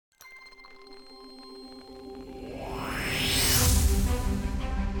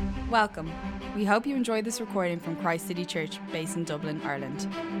Welcome. We hope you enjoyed this recording from Christ City Church, based in Dublin, Ireland.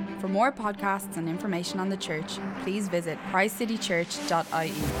 For more podcasts and information on the church, please visit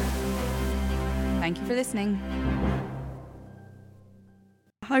christcitychurch.ie. Thank you for listening.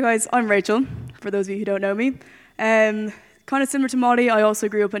 Hi guys, I'm Rachel, for those of you who don't know me. Kind of similar to Molly, I also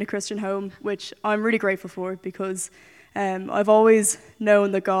grew up in a Christian home, which I'm really grateful for because I've always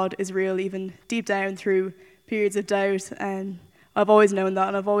known that God is real, even deep down through periods of doubt. I've always known that,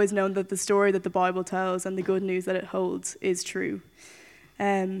 and I've always known that the story that the Bible tells and the good news that it holds is true.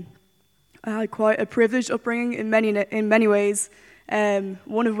 I had quite a privileged upbringing in many ways,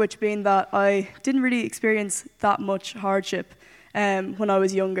 one of which being that I didn't really experience that much hardship when I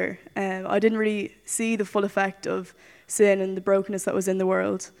was younger. I didn't really see the full effect of sin and the brokenness that was in the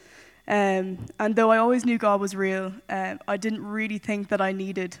world. And though I always knew God was real, I didn't really think that I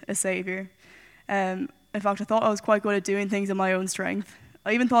needed a saviour. In fact, I thought I was quite good at doing things in my own strength.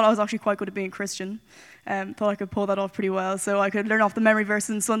 I even thought I was actually quite good at being Christian. Thought I could pull that off pretty well. So I could learn off the memory verse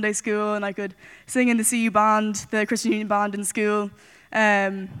in Sunday school, and I could sing in the CU band, the Christian Union band in school.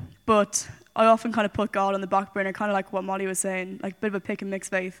 But I often kind of put God on the back burner, kind of like what Molly was saying, like a bit of a pick and mix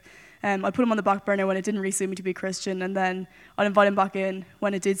faith. I put him on the back burner when it didn't really suit me to be Christian, and then I'd invite him back in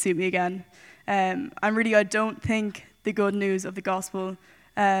when it did suit me again. And really, I don't think the good news of the gospel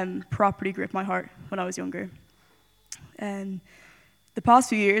properly gripped my heart when I was younger. The past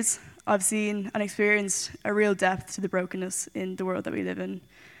few years, I've seen and experienced a real depth to the brokenness in the world that we live in.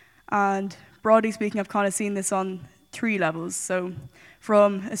 And broadly speaking, I've kind of seen this on three levels. So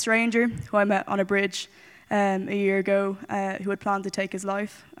from a stranger who I met on a bridge a year ago who had planned to take his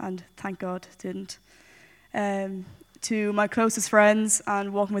life, and thank God didn't, to my closest friends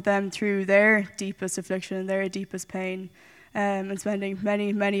and walking with them through their deepest affliction, their deepest pain, and spending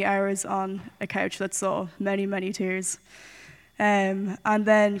many, many hours on a couch that saw many, many tears. And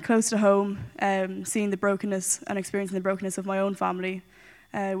then close to home, seeing the brokenness and experiencing the brokenness of my own family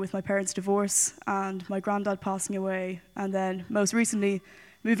with my parents' divorce and my granddad passing away, and then most recently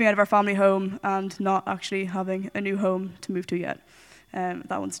moving out of our family home and not actually having a new home to move to yet.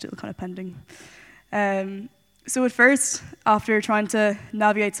 That one's still kind of pending. So at first, after trying to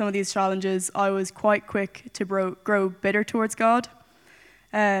navigate some of these challenges, I was quite quick to grow bitter towards God.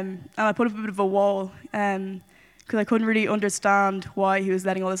 And I put up a bit of a wall because I couldn't really understand why he was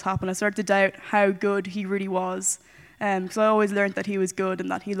letting all this happen. I started to doubt how good he really was, because I always learned that he was good and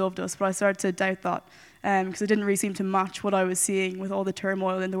that he loved us, but I started to doubt that because it didn't really seem to match what I was seeing with all the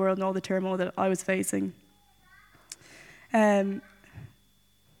turmoil in the world and all the turmoil that I was facing. But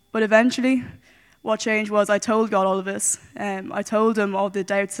eventually, what changed was I told God all of this. I told him all the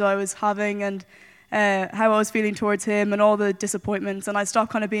doubts that I was having and how I was feeling towards him and all the disappointments. And I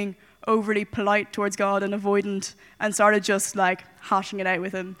stopped kind of being overly polite towards God and avoidant and started just like hashing it out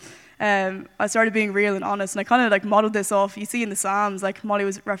with him. I started being real and honest, and I kind of like modeled this off. You see in the Psalms, like Molly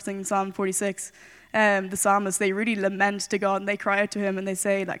was referencing Psalm 46, the psalmists, they really lament to God and they cry out to him and they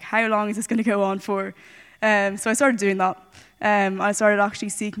say, like, how long is this going to go on for? So I started doing that. I started actually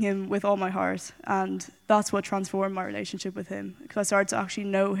seeking him with all my heart, and that's what transformed my relationship with him, because I started to actually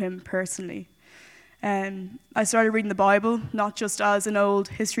know him personally. I started reading the Bible, not just as an old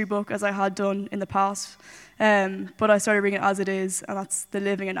history book as I had done in the past, but I started reading it as it is, and that's the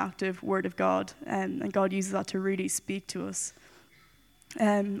living and active Word of God, and God uses that to really speak to us.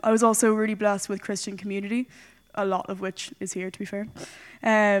 I was also really blessed with Christian community, a lot of which is here, to be fair,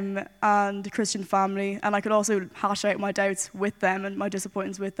 and Christian family, and I could also hash out my doubts with them and my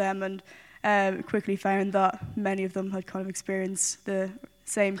disappointments with them, and quickly found that many of them had kind of experienced the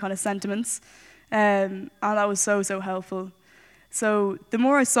same kind of sentiments, and that was so helpful. So the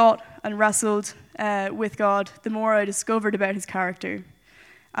more I sought and wrestled with God, the more I discovered about his character.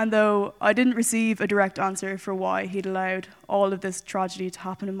 And though I didn't receive a direct answer for why he'd allowed all of this tragedy to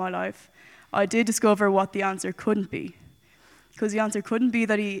happen in my life, I did discover what the answer couldn't be. Because the answer couldn't be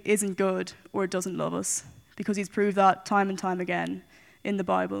that he isn't good or doesn't love us, because he's proved that time and time again in the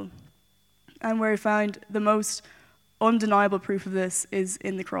Bible. And where I found the most undeniable proof of this is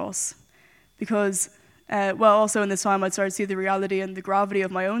in the cross. Because, also in this time I'd started to see the reality and the gravity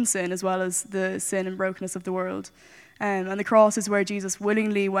of my own sin, as well as the sin and brokenness of the world. And the cross is where Jesus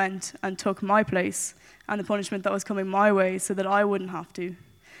willingly went and took my place and the punishment that was coming my way so that I wouldn't have to.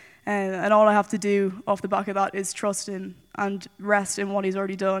 And all I have to do off the back of that is trust him and rest in what he's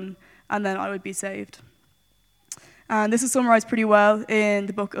already done, and then I would be saved. And this is summarized pretty well in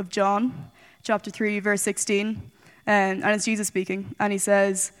the book of John, chapter 3, verse 16. And it's Jesus speaking, and he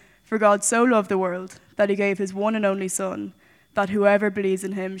says, "For God so loved the world that he gave his one and only Son, that whoever believes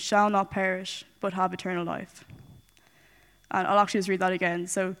in him shall not perish, but have eternal life." And I'll actually just read that again.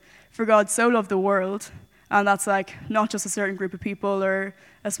 So, For God so loved the world, and that's like not just a certain group of people or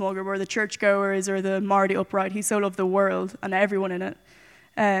a small group or the churchgoers or the morally upright. He so loved the world and everyone in it,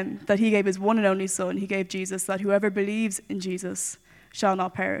 that he gave his one and only Son. He gave Jesus, that whoever believes in Jesus shall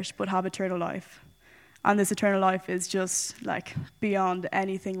not perish but have eternal life. And this eternal life is just like beyond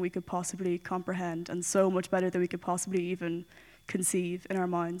anything we could possibly comprehend, and so much better than we could possibly even conceive in our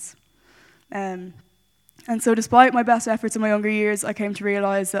minds. And so despite my best efforts in my younger years, I came to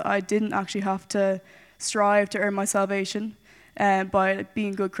realize that I didn't actually have to strive to earn my salvation by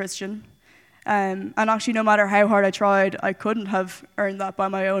being a good Christian. And actually, no matter how hard I tried, I couldn't have earned that by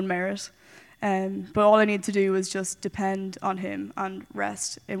my own merit. But all I needed to do was just depend on him and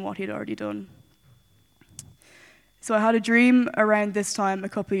rest in what he'd already done. So I had a dream around this time a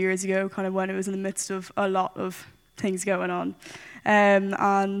couple of years ago, kind of when it was in the midst of a lot of things going on. And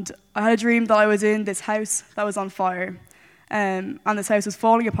I had a dream that I was in this house that was on fire. And this house was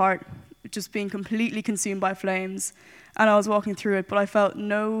falling apart, just being completely consumed by flames. And I was walking through it, but I felt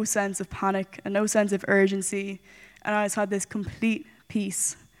no sense of panic and no sense of urgency. And I just had this complete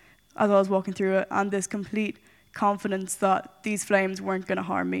peace as I was walking through it, and this complete confidence that these flames weren't going to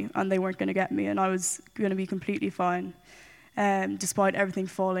harm me and they weren't going to get me, and I was going to be completely fine, despite everything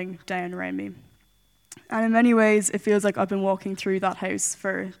falling down around me. And in many ways, it feels like I've been walking through that house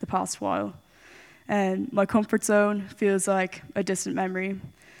for the past while. My comfort zone feels like a distant memory.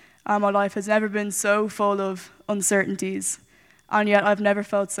 And my life has never been so full of uncertainties, and yet I've never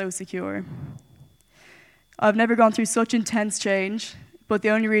felt so secure. I've never gone through such intense change, but the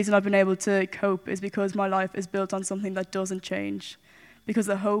only reason I've been able to cope is because my life is built on something that doesn't change. Because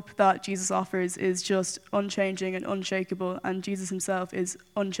the hope that Jesus offers is just unchanging and unshakable, and Jesus himself is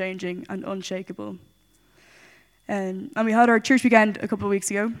unchanging and unshakable. And we had our church weekend a couple of weeks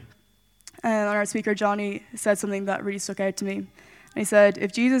ago, and our speaker, Johnny, said something that really stuck out to me. And he said,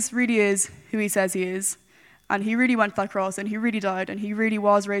 if Jesus really is who he says he is, and he really went to that cross, and he really died, and he really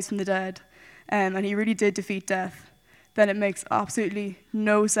was raised from the dead, and he really did defeat death, then it makes absolutely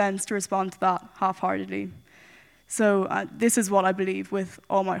no sense to respond to that half-heartedly. So this is what I believe with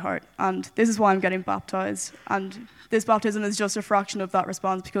all my heart, and this is why I'm getting baptized. And this baptism is just a fraction of that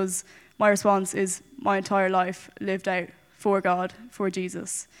response, because my response is my entire life lived out for God, for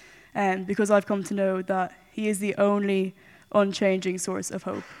Jesus, because I've come to know that he is the only unchanging source of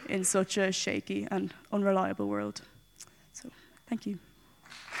hope in such a shaky and unreliable world. So, thank you.